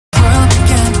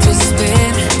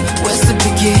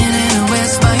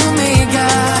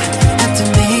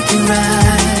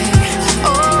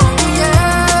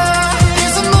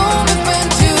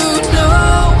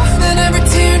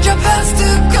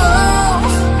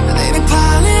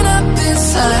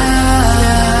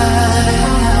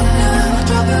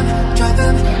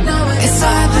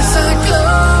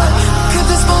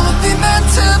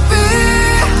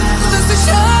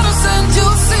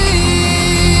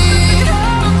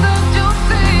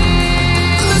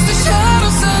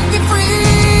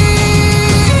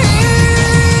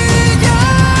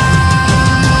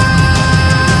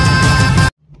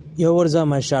Yo, what is up,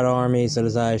 my Shadow Army? So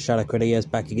this is Shadow Critias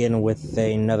back again with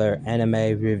another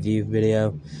anime review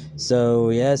video. So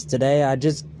yes, today I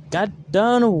just got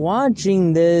done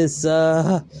watching this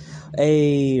a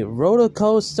roller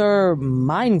coaster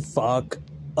mindfuck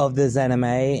of this anime,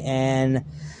 and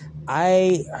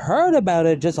I heard about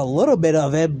it, just a little bit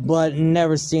of it, but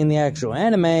never seen the actual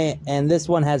anime. And this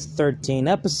one has 13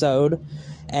 episodes,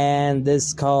 and this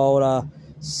is called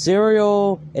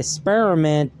Serial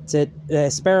Experiment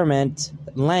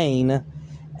Lain,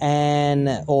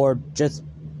 and or just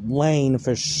Lain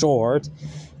for short.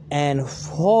 And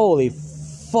holy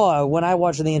fuck, when I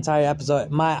watched the entire episode,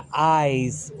 my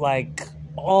eyes, like,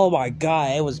 oh my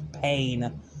god, it was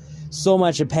pain. So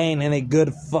much pain in a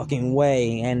good fucking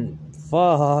way. And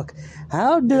fuck,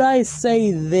 how did I say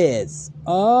this?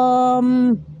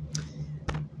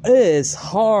 It's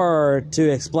hard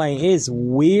to explain. It's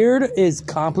weird. It's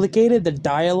complicated. The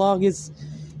dialogue is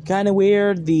kind of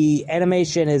weird. The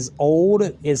animation is old.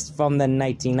 It's from the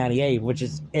 1998, which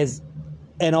is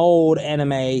an old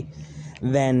anime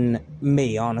than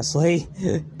me, honestly,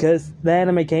 because the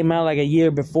anime came out like a year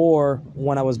before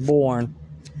when I was born.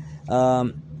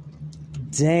 Damn,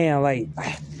 like,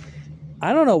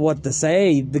 I don't know what to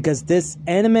say, because this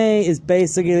anime is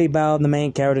basically about the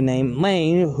main character named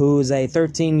Lain, who's a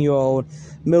 13-year-old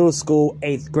middle school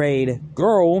 8th grade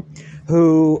girl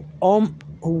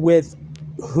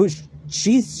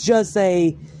she's just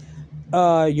a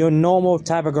your normal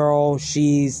type of girl.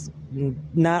 She's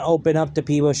not open up to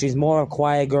people. She's more a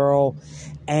quiet girl,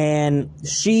 and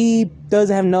she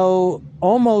doesn't have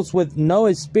almost no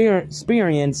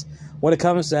experience when it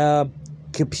comes to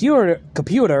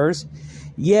computers.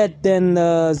 Yet then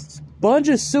a bunch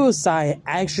of suicide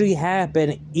actually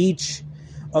happened each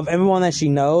of everyone that she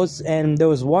knows. And there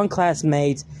was one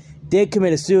classmate did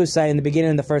commit a suicide in the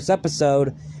beginning of the first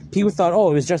episode. People thought,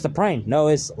 oh, it was just a prank. No,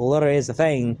 it's literally a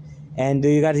thing. And do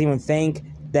you guys even think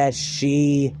that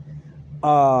she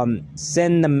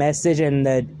sent the message and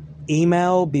the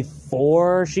email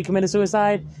before she committed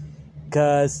suicide?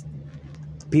 Because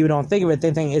people don't think of it.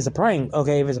 They think it's a prank.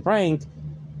 Okay, if it's a prank,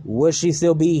 would she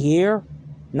still be here?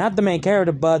 Not the main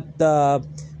character, but the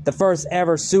first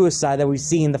ever suicide that we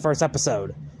see in the first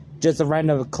episode. Just a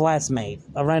random classmate,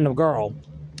 a random girl.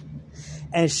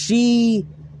 And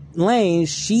Lain,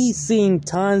 she's seen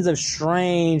tons of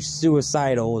strange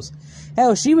suicidals.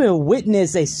 Hell, she even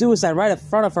witnessed a suicide right in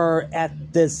front of her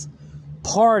at this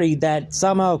party that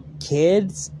somehow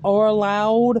kids are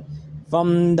allowed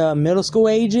from the middle school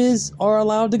ages are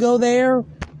allowed to go there,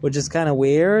 which is kind of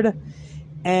weird.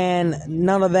 And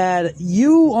none of that,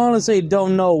 you honestly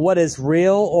don't know what is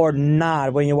real or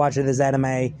not when you're watching this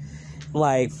anime.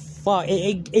 Like, fuck,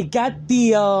 it got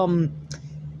the,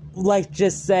 like,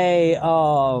 just say,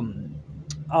 when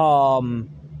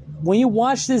you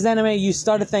watch this anime, you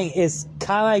start to think it's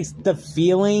kind of like the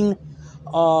feeling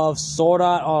of Sword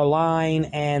Art Online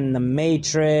and The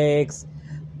Matrix,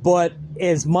 but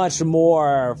it's much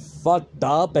more fucked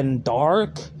up and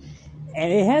dark.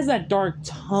 And it has that dark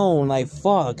tone, like,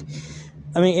 fuck.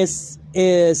 I mean, it's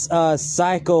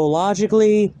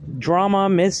psychologically drama,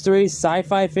 mystery,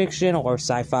 sci-fi fiction, or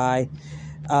sci-fi,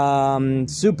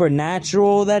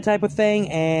 supernatural, that type of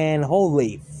thing. And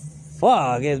holy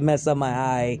fuck, it messed up my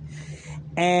eye.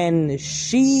 And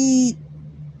she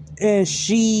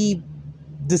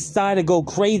decided to go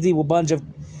crazy with a bunch of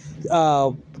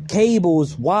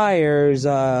cables, wires,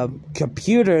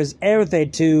 computers,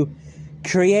 everything to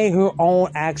create her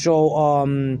own actual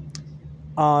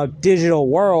digital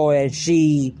world. And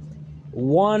she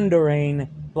wondering,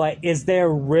 like, is there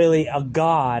really a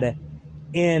god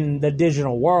in the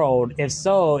digital world? If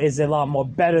so, is it a lot more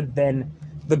better than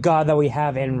the god that we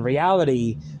have in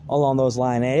reality, along those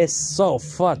lines? And it's so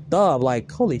fucked up,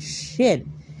 like, holy shit.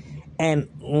 And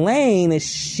Lain,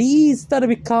 she started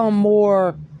to become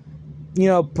more,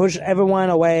 push everyone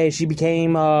away. She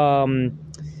became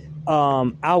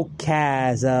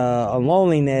outcast,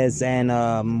 loneliness,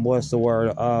 and what's the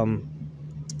word,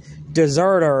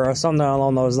 deserter or something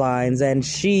along those lines. And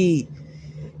she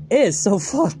is so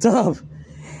fucked up.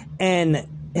 And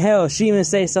hell, she even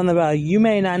says something about, you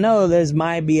may not know this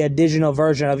might be a digital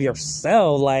version of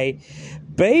yourself. Like,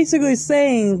 basically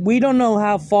saying we don't know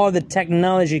how far the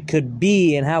technology could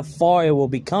be and how far it will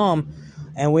become.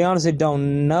 And we honestly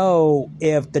don't know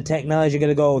if the technology is going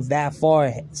to go that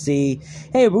far. See,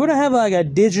 hey, we're going to have like a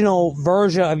digital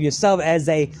version of yourself as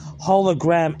a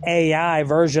hologram AI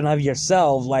version of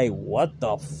yourself. Like, what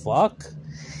the fuck?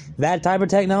 That type of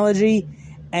technology.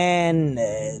 And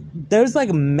there's like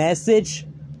a message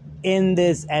in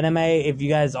this anime, if you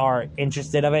guys are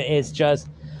interested of it. It's just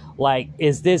Like,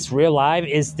 is this real life?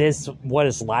 Is this what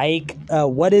it's like?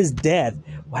 What is death?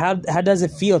 How does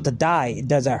it feel to die?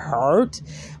 Does it hurt?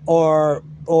 Or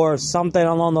something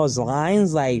along those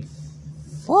lines? Like,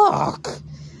 fuck.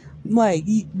 Like,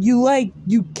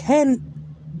 you can't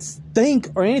think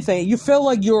or anything. You feel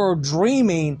like you're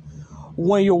dreaming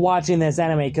when you're watching this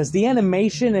anime, because the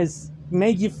animation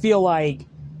make you feel like,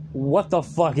 what the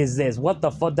fuck is this? What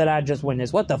the fuck did I just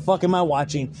witness? What the fuck am I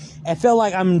watching? I feel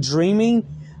like I'm dreaming,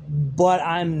 but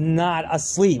I'm not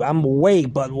asleep. I'm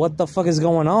awake, but what the fuck is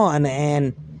going on?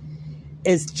 And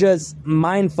it's just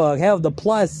mindfuck. Hell, the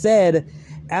plot said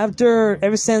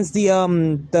ever since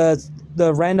the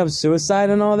random suicide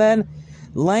and all that,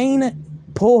 Lain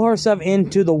pulled herself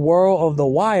into the world of The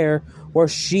Wire, where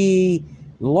she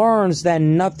learns that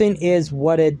nothing is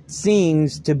what it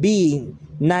seems to be,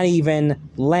 not even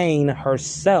Lain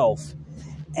herself.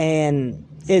 And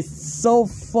it's so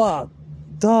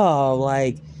fucked up,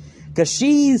 like, because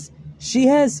she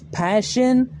has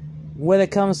passion when it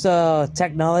comes to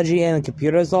technology and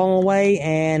computers all the way,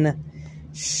 and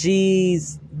she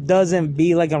doesn't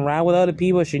be like around with other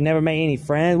people. She never made any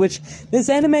friends, which this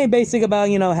anime basically about,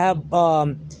 you know,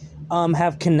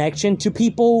 have connection to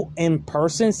people in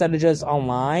person instead of just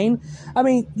online. I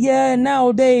mean, yeah,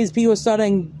 nowadays people are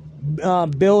starting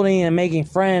building and making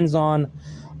friends online,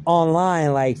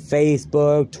 like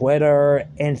Facebook, Twitter,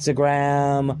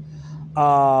 Instagram,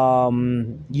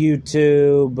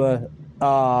 YouTube,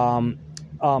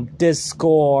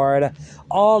 Discord,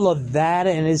 all of that.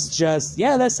 And it's just,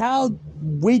 yeah, that's how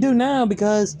we do now.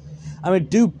 Because, I mean,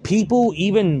 do people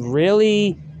even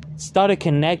really started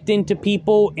connecting to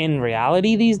people in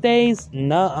reality these days?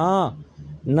 Nuh-uh,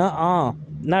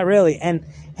 not really. And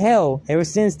hell, ever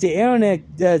since the internet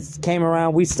came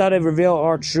around, we started to reveal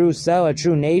our true self, our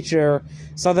true nature,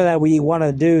 something that we want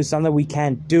to do, something we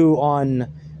can't do on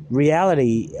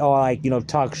reality, or like, you know,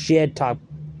 talk shit, you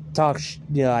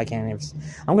know, I can't even,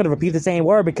 I'm gonna repeat the same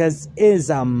word because it is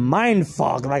a mind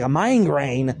fuck, like a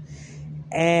migraine.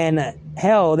 And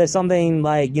hell, there's something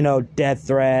like, you know, death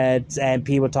threats and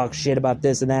people talk shit about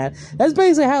this and that. That's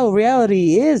basically how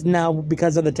reality is now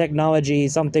because of the technology.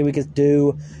 Something we could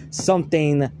do,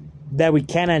 something that we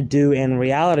cannot do in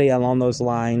reality along those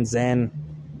lines. And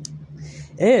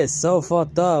it is so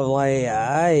fucked up. Like,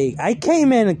 I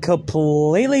came in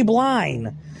completely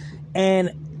blind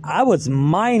and I was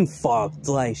mind fucked.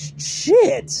 Like,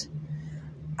 shit.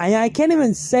 I can't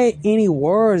even say any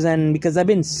words, and because I've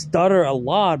been stutter a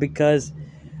lot, because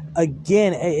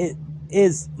again, it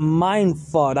is mind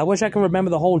fucked. I wish I could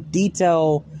remember the whole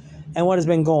detail and what has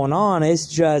been going on. It's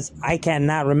just I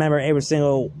cannot remember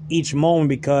each moment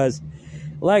because,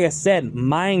 like I said,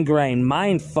 migraine,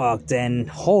 mind fucked, and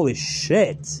holy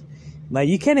shit, like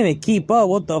you can't even keep up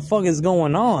what the fuck is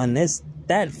going on. It's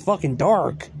that fucking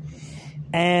dark.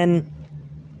 And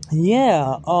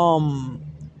yeah,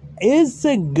 it's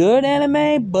a good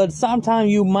anime, but sometimes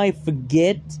you might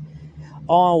forget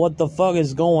on what the fuck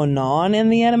is going on in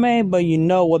the anime, but you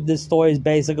know what this story is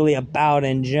basically about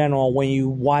in general when you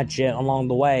watch it along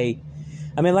the way.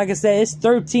 I mean, like I said, it's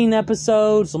 13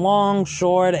 episodes, long,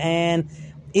 short, and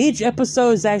each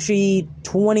episode is actually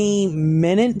 20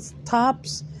 minutes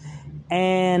tops,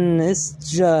 and it's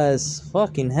just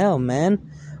fucking hell, man.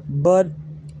 But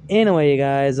anyway, you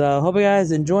guys, hope you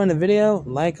guys enjoying the video.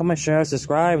 Like, comment, share,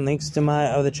 subscribe. Links to my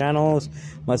other channels,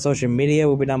 my social media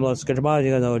will be down below in the description box.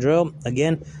 You guys know the drill.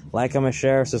 Again, like, comment,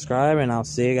 share, subscribe, and I'll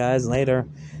see you guys later.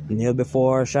 Kneel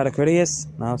before shot of Critias,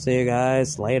 and I'll see you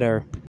guys later.